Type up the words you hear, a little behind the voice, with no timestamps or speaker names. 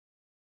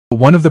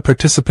One of the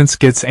participants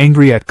gets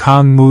angry at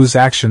Kang Hyunmo's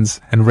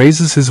actions and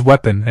raises his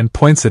weapon and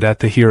points it at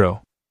the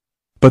hero.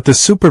 But the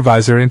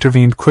supervisor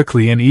intervened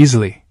quickly and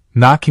easily,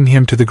 knocking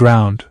him to the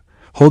ground,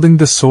 holding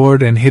the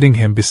sword and hitting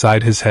him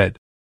beside his head.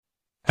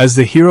 As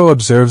the hero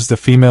observes the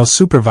female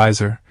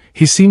supervisor,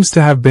 he seems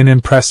to have been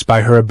impressed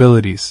by her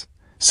abilities,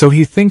 so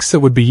he thinks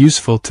it would be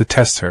useful to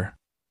test her.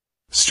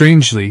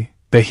 Strangely,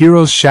 the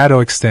hero's shadow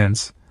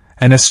extends,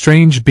 and a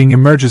strange being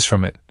emerges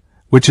from it,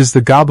 which is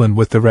the goblin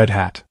with the red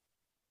hat.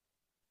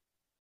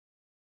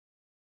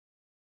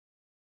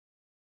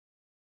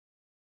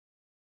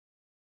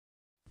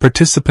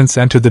 Participants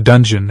enter the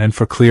dungeon and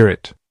clear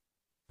it.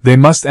 They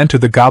must enter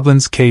the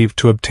goblin's cave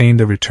to obtain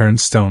the returned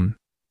stone.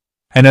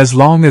 And as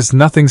long as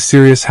nothing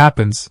serious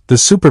happens, the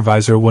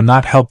supervisor will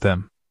not help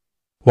them.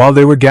 While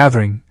they were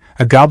gathering,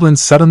 a goblin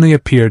suddenly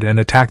appeared and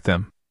attacked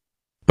them.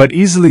 But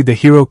easily the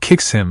hero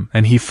kicks him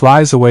and he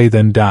flies away,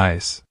 then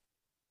dies,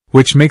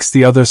 which makes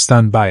the others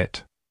stunned by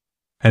it.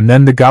 And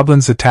then the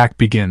goblin's attack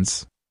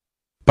begins.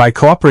 By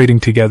cooperating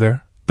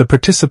together, the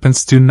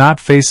participants do not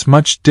face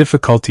much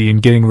difficulty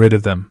in getting rid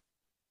of them.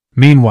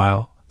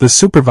 Meanwhile, the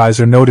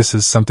supervisor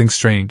notices something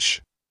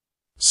strange.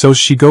 So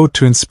she goes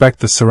to inspect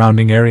the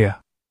surrounding area,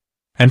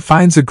 and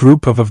finds a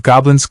group of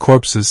goblins'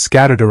 corpses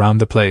scattered around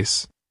the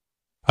place.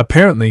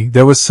 Apparently,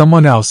 there was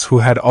someone else who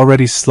had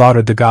already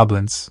slaughtered the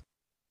goblins.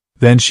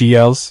 Then she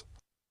yells,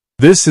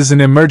 "This is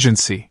an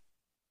emergency.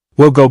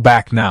 We'll go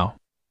back now."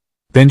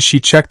 Then she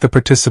checked the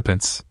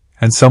participants,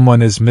 and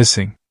someone is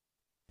missing.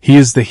 He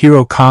is the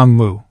hero Kang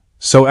Hyunmo,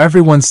 so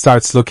everyone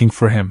starts looking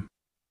for him.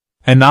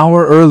 An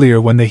hour earlier,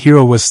 when the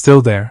hero was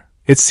still there,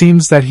 it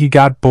seems that he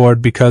got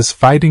bored because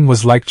fighting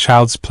was like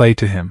child's play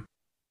to him.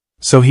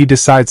 So he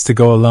decides to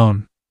go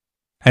alone.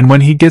 And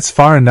when he gets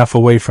far enough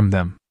away from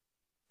them,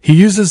 he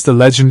uses the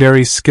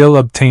legendary skill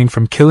obtained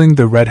from killing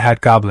the Red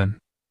Hat Goblin.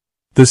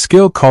 The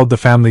skill called the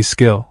family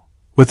skill.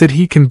 With it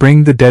he can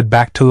bring the dead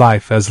back to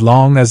life as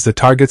long as the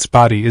target's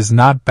body is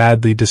not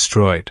badly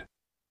destroyed.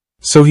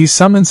 So he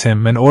summons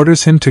him and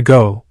orders him to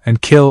go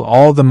and kill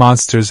all the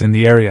monsters in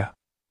the area.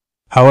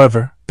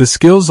 However, the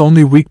skill's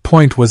only weak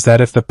point was that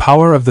if the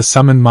power of the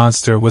summoned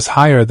monster was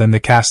higher than the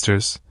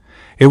caster's,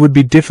 it would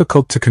be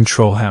difficult to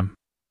control him.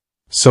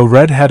 So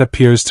Red Hat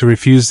appears to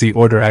refuse the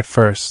order at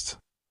first.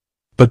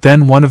 But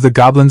then one of the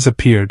goblins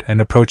appeared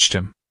and approached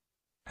him.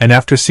 And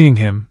after seeing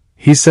him,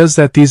 he says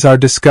that these are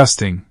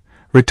disgusting,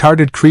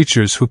 retarded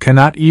creatures who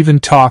cannot even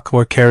talk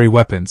or carry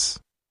weapons.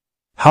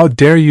 How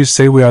dare you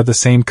say we are the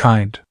same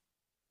kind?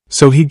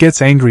 So he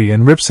gets angry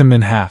and rips him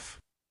in half.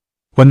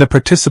 When the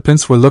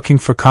participants were looking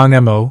for Kang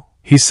Hyunmo,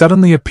 he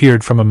suddenly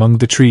appeared from among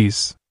the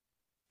trees,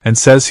 and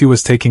says he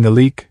was taking a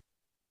leak.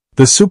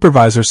 The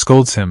supervisor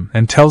scolds him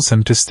and tells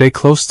him to stay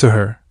close to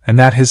her, and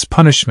that his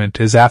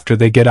punishment is after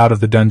they get out of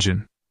the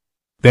dungeon.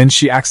 Then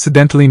she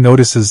accidentally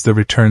notices the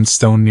returned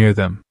stone near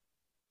them.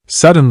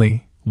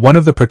 Suddenly, one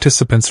of the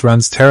participants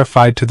runs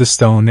terrified to the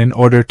stone in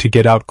order to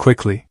get out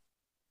quickly.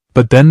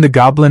 But then the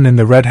goblin in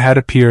the red hat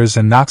appears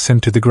and knocks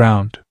him to the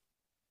ground.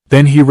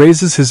 Then he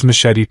raises his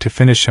machete to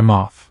finish him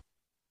off.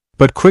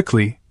 But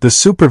quickly, the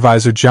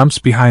supervisor jumps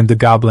behind the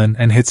goblin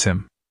and hits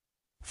him.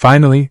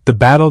 Finally, the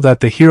battle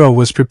that the hero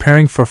was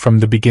preparing for from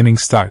the beginning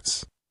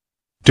starts.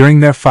 During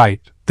their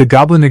fight, the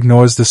goblin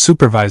ignores the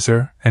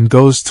supervisor and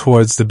goes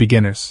towards the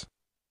beginners.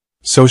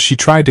 So she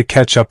tried to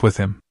catch up with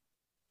him.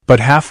 But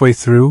halfway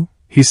through,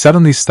 he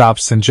suddenly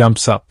stops and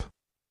jumps up.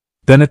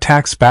 Then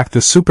attacks back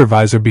the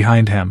supervisor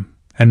behind him,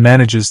 and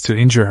manages to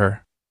injure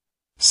her.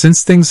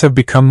 Since things have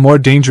become more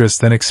dangerous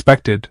than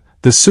expected,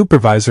 the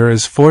supervisor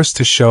is forced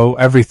to show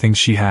everything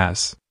she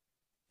has.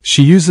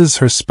 She uses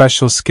her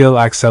special skill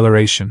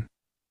acceleration,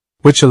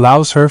 which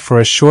allows her for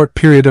a short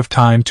period of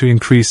time to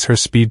increase her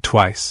speed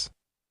twice,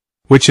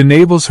 which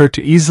enables her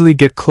to easily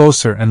get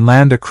closer and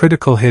land a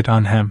critical hit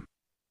on him.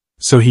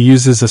 So he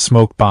uses a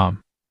smoke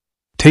bomb.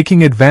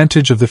 Taking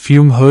advantage of the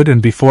fume hood,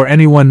 and before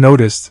anyone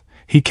noticed,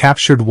 he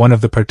captured one of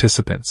the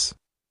participants.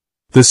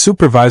 The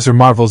supervisor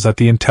marvels at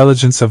the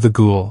intelligence of the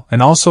ghoul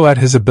and also at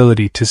his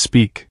ability to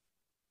speak,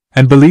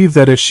 and believe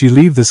that if she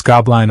leaves this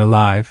goblin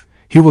alive,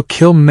 he will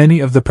kill many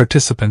of the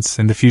participants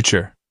in the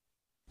future.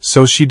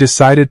 So she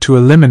decided to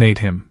eliminate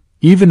him,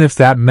 even if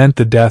that meant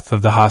the death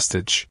of the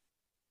hostage.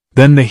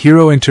 Then the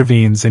hero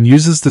intervenes and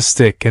uses the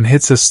stick and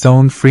hits a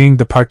stone, freeing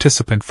the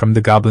participant from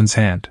the goblin's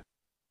hand.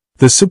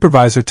 The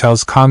supervisor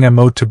tells Kang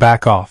Hyunmo to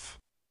back off,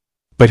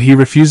 but he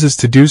refuses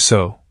to do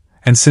so,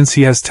 and since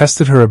he has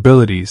tested her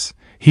abilities,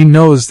 he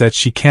knows that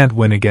she can't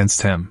win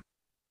against him.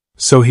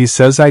 So he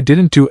says, "I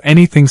didn't do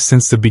anything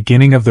since the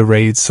beginning of the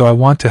raid, so I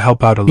want to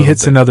help out a little bit." He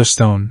hits another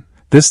stone,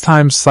 this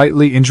time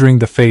slightly injuring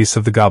the face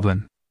of the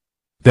goblin.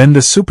 Then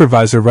the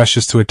supervisor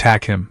rushes to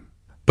attack him,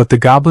 but the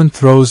goblin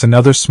throws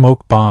another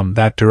smoke bomb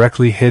that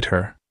directly hit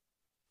her.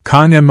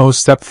 Kang Hyunmo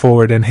stepped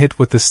forward and hit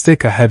with the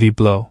stick a heavy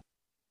blow,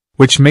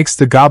 which makes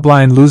the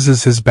goblin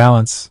loses his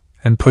balance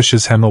and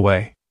pushes him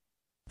away.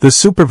 The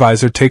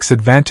supervisor takes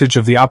advantage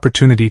of the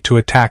opportunity to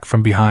attack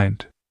from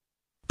behind,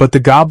 but the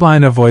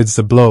goblin avoids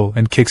the blow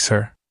and kicks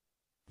her.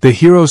 The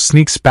hero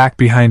sneaks back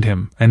behind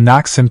him and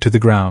knocks him to the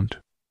ground.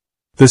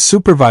 The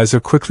supervisor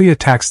quickly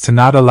attacks to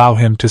not allow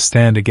him to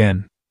stand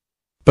again.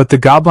 But the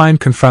goblin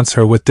confronts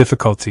her with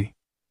difficulty,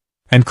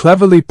 and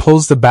cleverly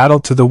pulls the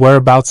battle to the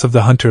whereabouts of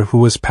the hunter who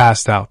was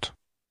passed out,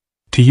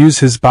 to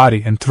use his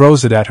body and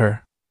throws it at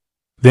her.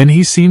 Then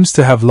he seems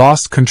to have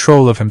lost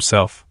control of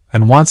himself,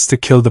 and wants to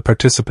kill the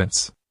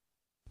participants.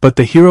 But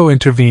the hero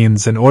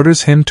intervenes and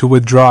orders him to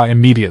withdraw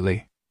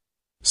immediately.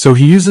 So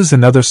he uses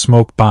another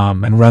smoke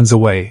bomb and runs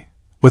away.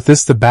 With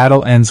this the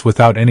battle ends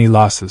without any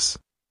losses.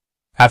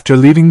 After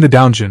leaving the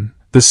dungeon,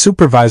 the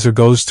supervisor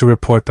goes to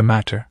report the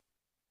matter.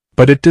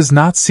 But it does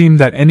not seem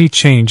that any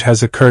change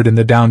has occurred in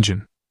the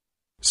dungeon.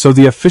 So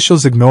the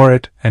officials ignore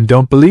it and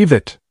don't believe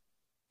it.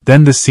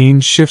 Then the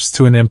scene shifts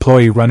to an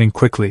employee running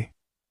quickly.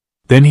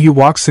 Then he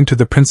walks into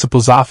the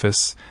principal's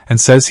office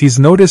and says he's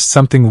noticed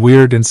something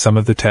weird in some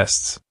of the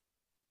tests.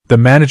 The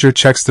manager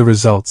checks the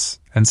results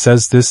and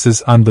says this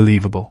is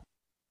unbelievable.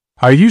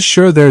 Are you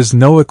sure there's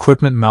no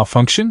equipment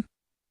malfunction?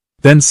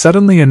 Then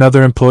suddenly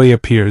another employee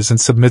appears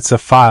and submits a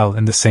file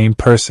in the same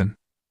person.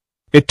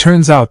 It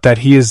turns out that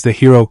he is the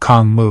hero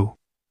Kang Hyunmo.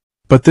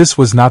 But this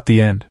was not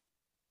the end.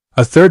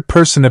 A third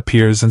person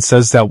appears and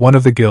says that one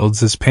of the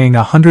guilds is paying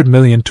 100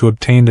 million to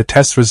obtain the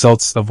test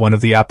results of one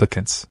of the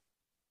applicants.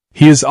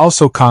 He is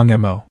also Kang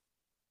Hyunmo.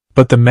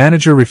 But the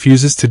manager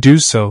refuses to do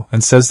so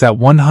and says that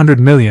 100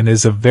 million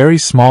is a very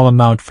small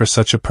amount for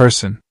such a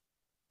person.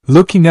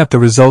 Looking at the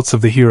results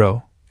of the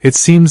hero, it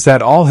seems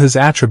that all his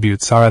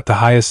attributes are at the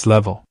highest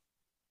level.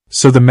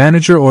 So the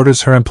manager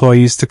orders her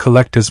employees to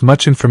collect as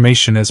much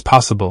information as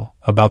possible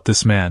about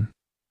this man.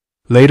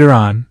 Later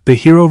on, the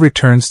hero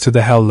returns to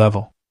the hell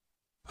level.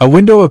 A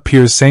window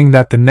appears saying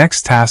that the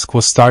next task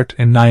will start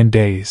in 9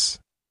 days.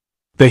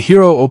 The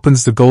hero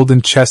opens the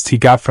golden chest he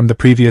got from the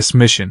previous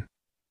mission,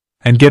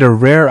 and get a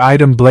rare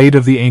item Blade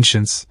of the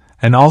Ancients,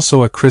 and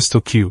also a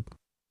crystal cube,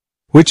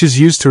 which is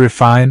used to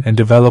refine and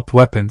develop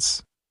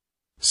weapons.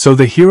 So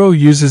the hero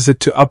uses it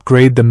to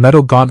upgrade the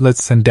metal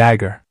gauntlets and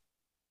dagger.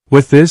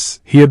 With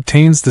this, he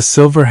obtains the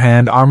Silver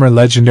Hand Armor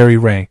legendary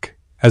rank,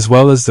 as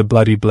well as the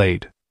Bloody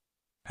Blade.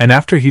 And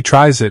after he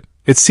tries it,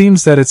 it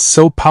seems that it's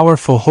so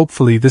powerful,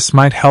 hopefully this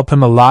might help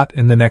him a lot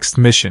in the next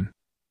mission.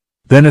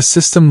 Then a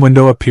system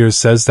window appears,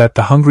 says that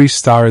the Hungry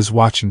Star is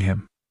watching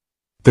him.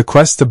 The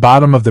quest the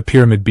bottom of the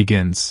pyramid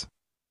begins.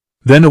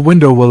 Then a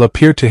window will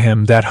appear to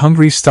him that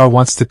Hungry Star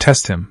wants to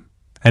test him,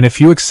 and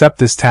if you accept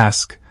this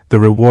task, the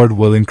reward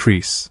will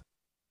increase.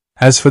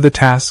 As for the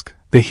task,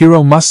 the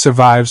hero must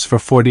survive for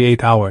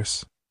 48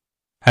 hours.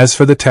 As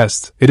for the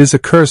test, it is a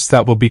curse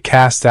that will be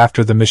cast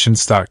after the mission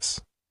starts.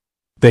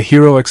 The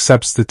hero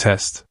accepts the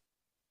test.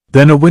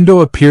 Then a window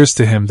appears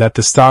to him that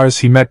the stars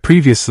he met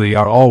previously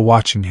are all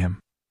watching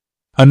him.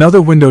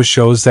 Another window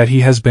shows that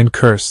he has been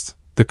cursed,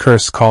 the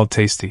curse called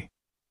Tasty.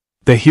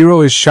 The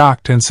hero is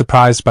shocked and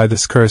surprised by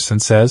this curse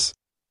and says,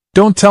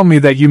 "Don't tell me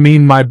that you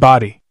mean my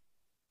body."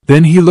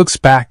 Then he looks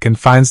back and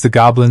finds the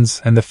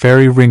goblins and the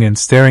fairy Ringen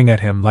staring at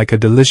him like a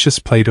delicious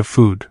plate of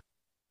food.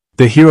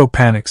 The hero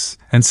panics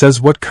and says,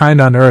 "What kind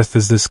on earth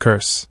is this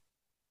curse?"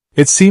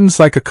 It seems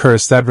like a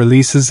curse that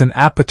releases an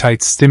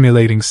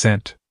appetite-stimulating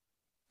scent,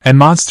 and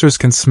monsters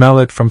can smell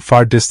it from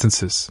far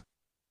distances.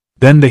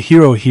 Then the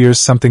hero hears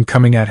something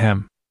coming at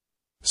him.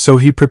 So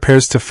he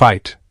prepares to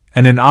fight,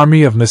 and an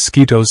army of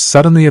mosquitoes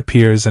suddenly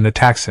appears and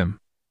attacks him.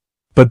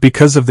 But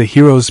because of the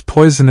hero's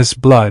poisonous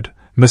blood,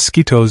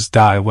 mosquitoes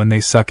die when they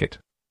suck it.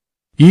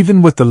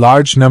 Even with the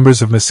large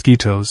numbers of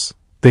mosquitoes,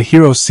 the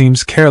hero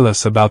seems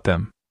careless about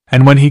them,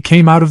 and when he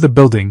came out of the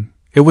building,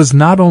 it was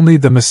not only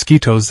the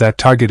mosquitoes that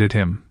targeted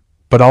him,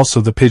 but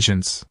also the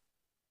pigeons.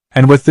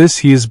 And with this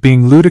he is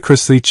being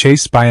ludicrously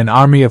chased by an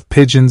army of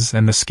pigeons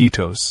and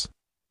mosquitoes.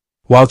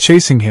 While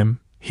chasing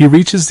him, he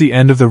reaches the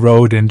end of the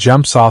road and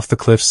jumps off the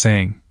cliff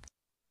saying,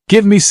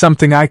 "Give me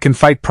something I can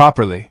fight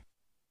properly."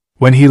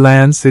 When he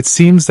lands, it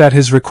seems that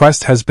his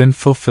request has been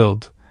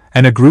fulfilled,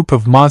 and a group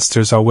of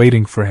monsters are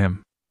waiting for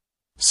him.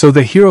 So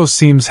the hero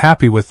seems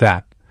happy with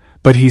that,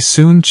 but he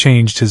soon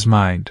changed his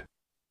mind.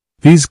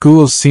 These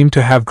ghouls seem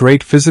to have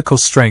great physical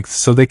strength,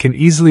 so they can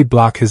easily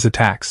block his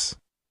attacks.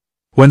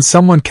 When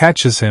someone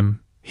catches him,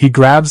 he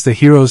grabs the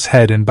hero's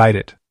head and bites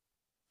it.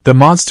 The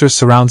monster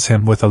surrounds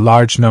him with a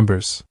large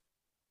numbers.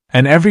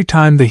 And every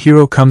time the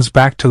hero comes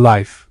back to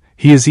life,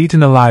 he is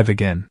eaten alive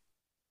again.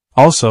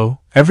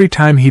 Also, every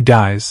time he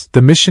dies,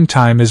 the mission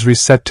time is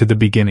reset to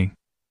the beginning.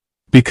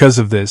 Because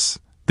of this,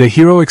 the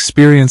hero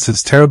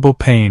experiences terrible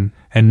pain,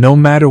 and no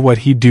matter what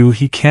he do,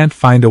 he can't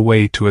find a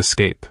way to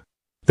escape.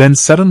 Then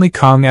suddenly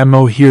Kang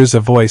Hyunmo hears a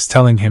voice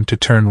telling him to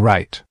turn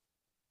right.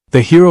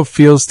 The hero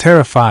feels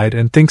terrified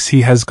and thinks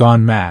he has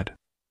gone mad.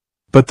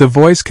 But the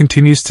voice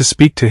continues to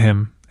speak to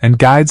him, and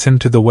guides him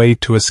to the way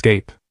to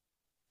escape.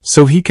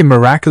 So he can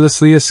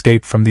miraculously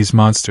escape from these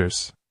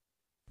monsters.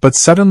 But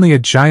suddenly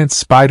a giant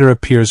spider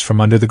appears from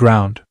under the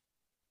ground,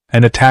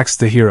 and attacks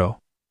the hero.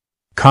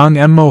 Kang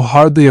Hyunmo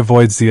hardly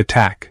avoids the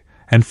attack,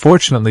 and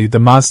fortunately the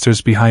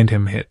monsters behind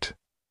him hit.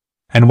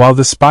 And while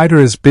the spider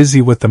is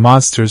busy with the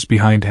monsters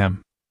behind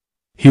him,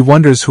 he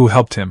wonders who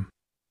helped him.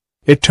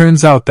 It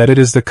turns out that it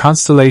is the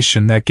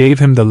constellation that gave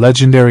him the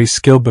legendary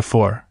skill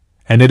before,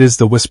 and it is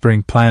the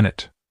Whispering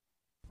Planet.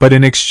 But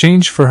in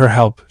exchange for her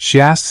help, she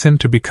asks him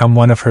to become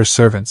one of her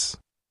servants.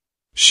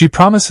 She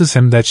promises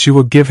him that she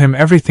will give him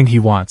everything he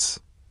wants,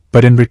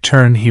 but in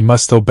return he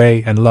must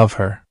obey and love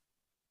her.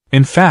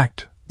 In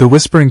fact, the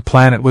Whispering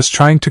Planet was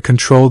trying to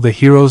control the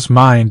hero's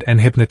mind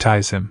and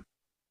hypnotize him.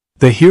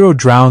 The hero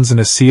drowns in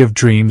a sea of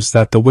dreams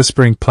that the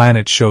Whispering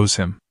Planet shows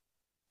him.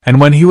 And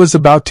when he was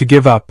about to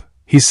give up,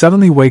 he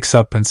suddenly wakes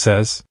up and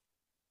says,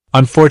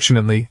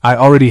 "Unfortunately, I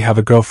already have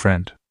a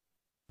girlfriend."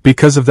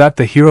 Because of that,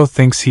 the hero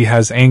thinks he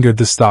has angered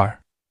the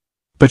star.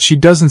 But she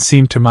doesn't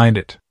seem to mind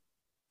it.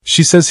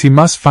 She says he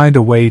must find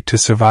a way to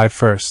survive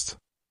first.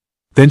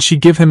 Then she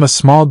gives him a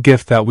small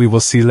gift that we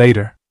will see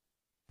later.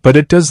 But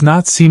it does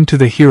not seem to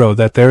the hero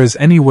that there is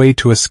any way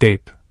to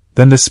escape.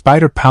 Then the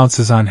spider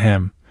pounces on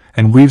him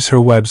and weaves her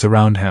webs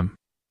around him.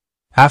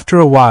 After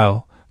a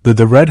while,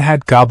 the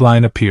red-hat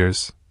goblin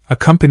appears,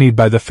 accompanied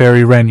by the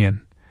fairy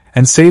Renyan,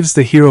 and saves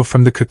the hero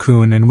from the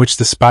cocoon in which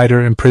the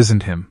spider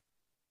imprisoned him.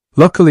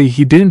 Luckily,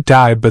 he didn't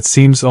die but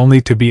seems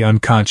only to be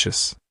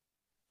unconscious.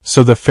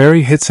 So the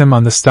fairy hits him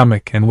on the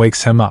stomach and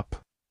wakes him up.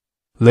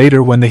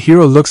 Later, when the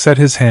hero looks at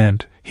his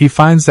hand, he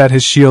finds that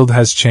his shield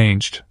has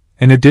changed,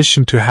 in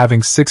addition to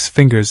having 6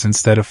 fingers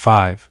instead of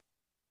 5.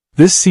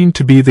 This seemed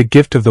to be the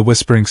gift of the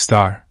Whispering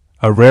Star,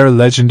 a rare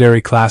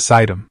legendary class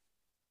item,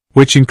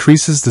 which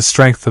increases the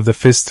strength of the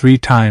fist 3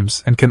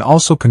 times and can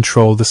also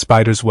control the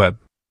spider's web.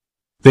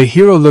 The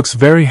hero looks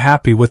very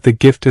happy with the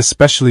gift,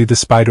 especially the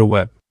spider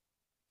web.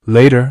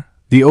 Later,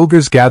 the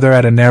ogres gather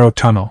at a narrow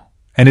tunnel,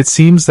 and it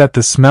seems that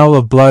the smell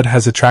of blood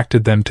has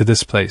attracted them to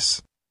this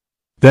place.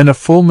 Then a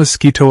full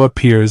mosquito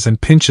appears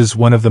and pinches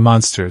one of the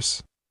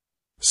monsters.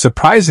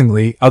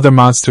 Surprisingly, other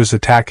monsters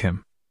attack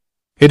him.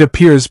 It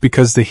appears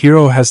because the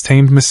hero has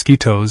tamed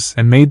mosquitoes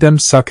and made them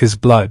suck his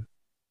blood.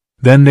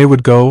 Then they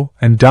would go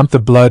and dump the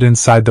blood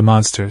inside the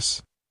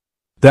monsters.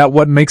 That's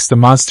what makes the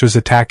monsters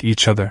attack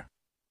each other.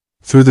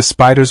 Through the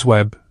spider's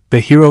web,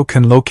 the hero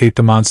can locate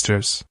the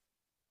monsters.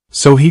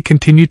 So he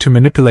continued to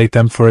manipulate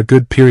them for a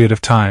good period of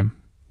time,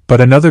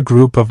 but another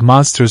group of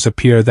monsters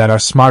appear that are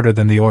smarter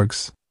than the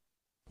orcs.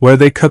 Where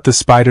they cut the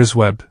spider's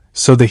web,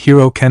 so the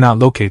hero cannot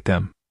locate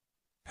them.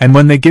 And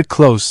when they get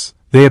close,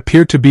 they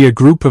appear to be a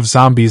group of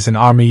zombies in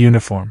army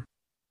uniform.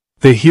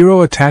 The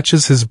hero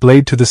attaches his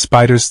blade to the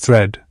spider's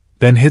thread,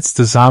 then hits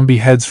the zombie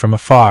heads from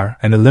afar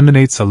and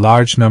eliminates a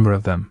large number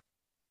of them.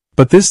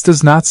 But this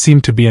does not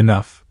seem to be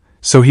enough,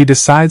 so he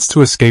decides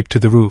to escape to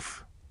the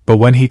roof, but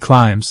when he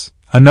climbs,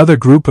 another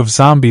group of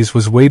zombies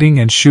was waiting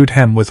and shoot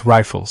him with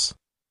rifles.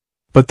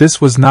 But this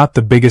was not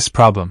the biggest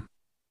problem.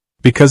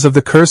 Because of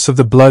the curse of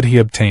the blood he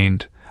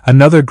obtained,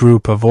 another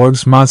group of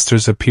orcs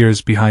monsters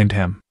appears behind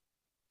him.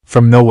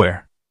 From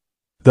nowhere.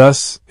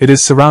 Thus, it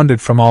is surrounded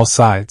from all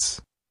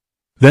sides.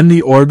 Then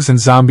the orcs and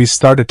zombies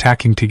start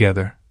attacking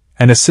together,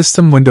 and a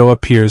system window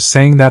appears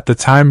saying that the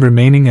time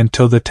remaining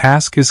until the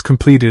task is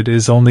completed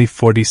is only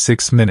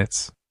 46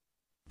 minutes.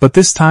 But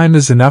this time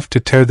is enough to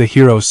tear the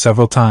hero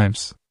several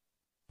times.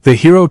 The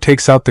hero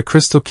takes out the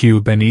crystal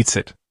cube and eats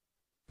it.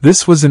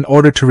 This was in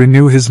order to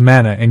renew his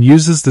mana and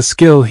uses the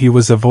skill he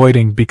was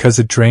avoiding because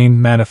it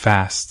drained mana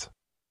fast.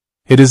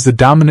 It is the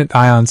dominant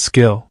ion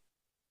skill.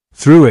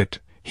 Through it,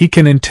 he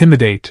can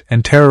intimidate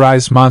and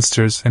terrorize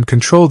monsters and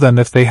control them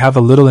if they have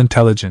a little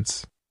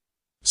intelligence.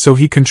 So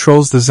he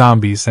controls the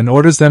zombies and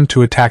orders them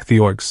to attack the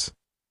orcs.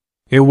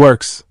 It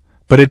works,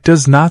 but it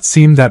does not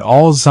seem that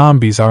all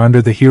zombies are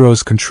under the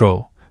hero's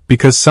control,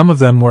 because some of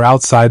them were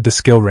outside the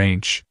skill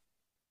range.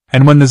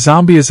 And when the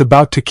zombie is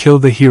about to kill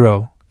the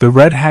hero, the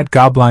red-hat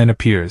goblin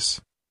appears.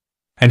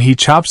 And he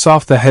chops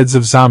off the heads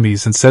of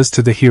zombies and says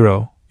to the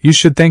hero, "You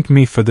should thank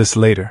me for this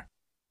later."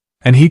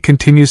 And he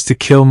continues to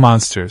kill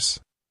monsters.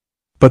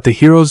 But the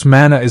hero's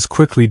mana is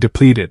quickly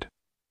depleted.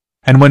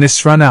 And when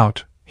it's run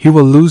out, he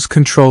will lose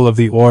control of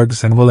the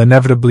orcs and will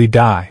inevitably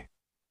die.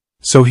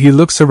 So he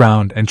looks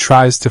around and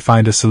tries to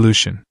find a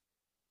solution.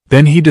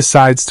 Then he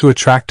decides to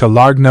attract a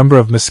large number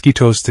of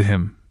mosquitoes to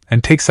him,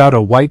 and takes out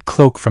a white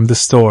cloak from the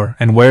store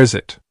and wears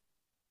it.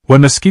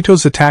 When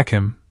mosquitoes attack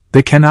him,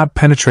 they cannot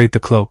penetrate the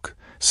cloak,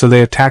 so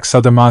they attack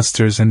other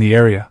monsters in the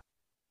area.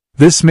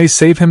 This may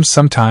save him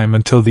some time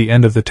until the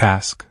end of the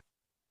task.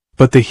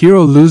 But the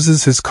hero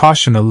loses his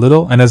caution a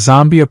little and a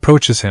zombie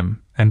approaches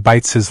him and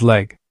bites his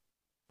leg.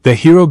 The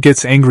hero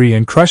gets angry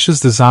and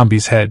crushes the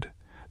zombie's head,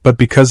 but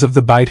because of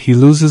the bite he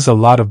loses a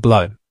lot of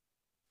blood.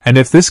 And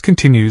if this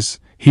continues,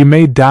 he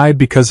may die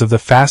because of the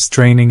fast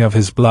draining of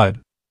his blood.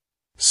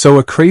 So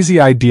a crazy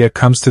idea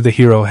comes to the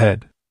hero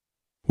head,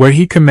 where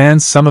he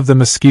commands some of the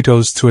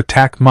mosquitoes to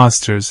attack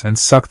monsters and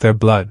suck their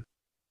blood.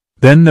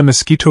 Then the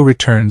mosquito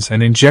returns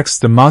and injects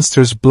the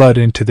monster's blood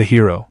into the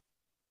hero.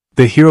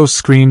 The hero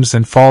screams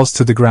and falls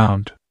to the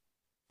ground.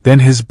 Then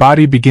his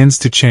body begins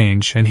to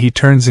change and he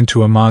turns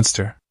into a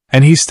monster.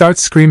 And he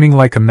starts screaming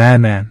like a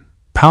madman,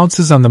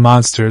 pounces on the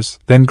monsters,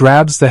 then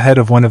grabs the head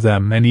of one of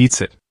them and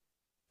eats it.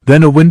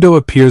 Then a window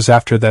appears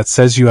after that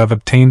says you have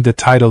obtained the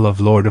title of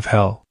Lord of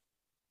Hell.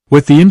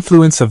 With the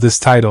influence of this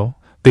title,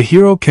 the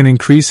hero can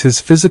increase his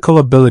physical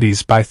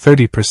abilities by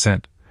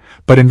 30%,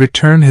 but in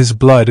return his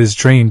blood is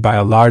drained by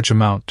a large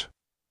amount.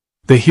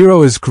 The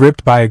hero is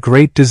gripped by a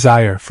great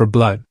desire for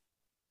blood.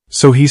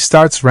 So he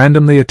starts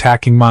randomly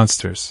attacking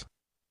monsters.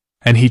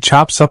 And he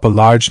chops up a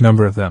large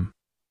number of them.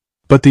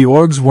 But the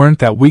orgs weren't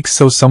that weak,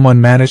 so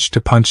someone managed to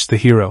punch the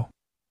hero.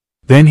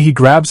 Then he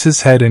grabs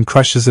his head and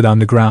crushes it on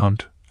the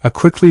ground.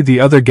 Quickly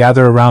the other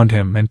gather around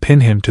him and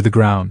pin him to the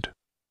ground.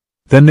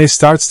 Then they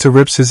starts to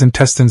rips his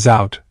intestines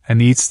out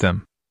and eats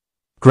them.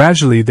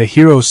 Gradually the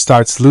hero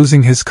starts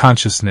losing his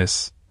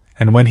consciousness,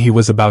 and when he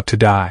was about to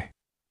die,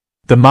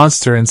 the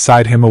monster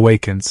inside him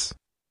awakens.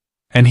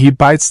 And he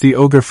bites the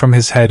ogre from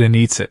his head and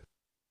eats it.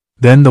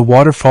 Then the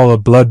waterfall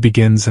of blood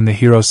begins and the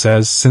hero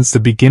says, "Since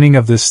the beginning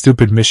of this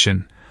stupid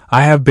mission,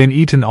 I have been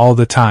eaten all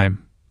the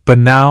time, but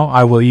now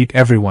I will eat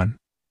everyone."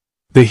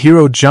 The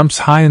hero jumps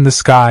high in the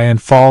sky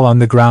and fall on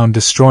the ground,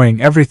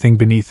 destroying everything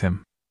beneath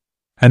him.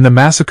 And the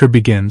massacre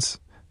begins,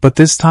 but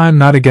this time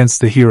not against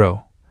the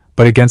hero,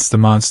 but against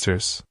the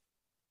monsters.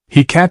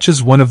 He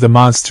catches one of the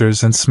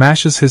monsters and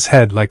smashes his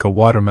head like a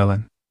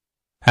watermelon.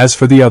 As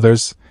for the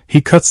others,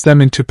 he cuts them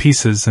into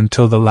pieces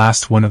until the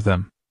last one of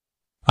them.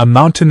 A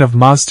mountain of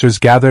monsters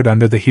gathered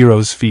under the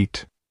hero's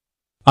feet.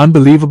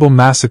 Unbelievable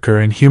massacre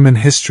in human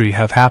history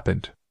have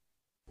happened,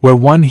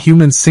 where one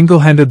human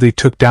single-handedly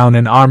took down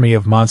an army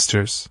of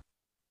monsters.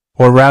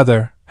 Or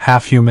rather,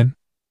 half-human.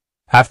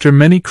 After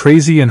many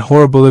crazy and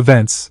horrible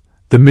events,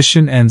 the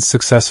mission ends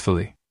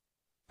successfully.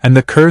 And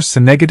the curse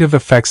and negative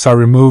effects are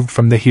removed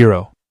from the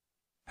hero.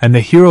 And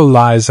the hero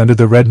lies under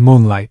the red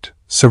moonlight,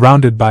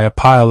 surrounded by a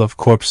pile of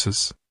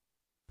corpses.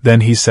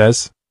 Then he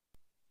says,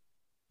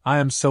 "I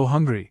am so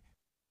hungry.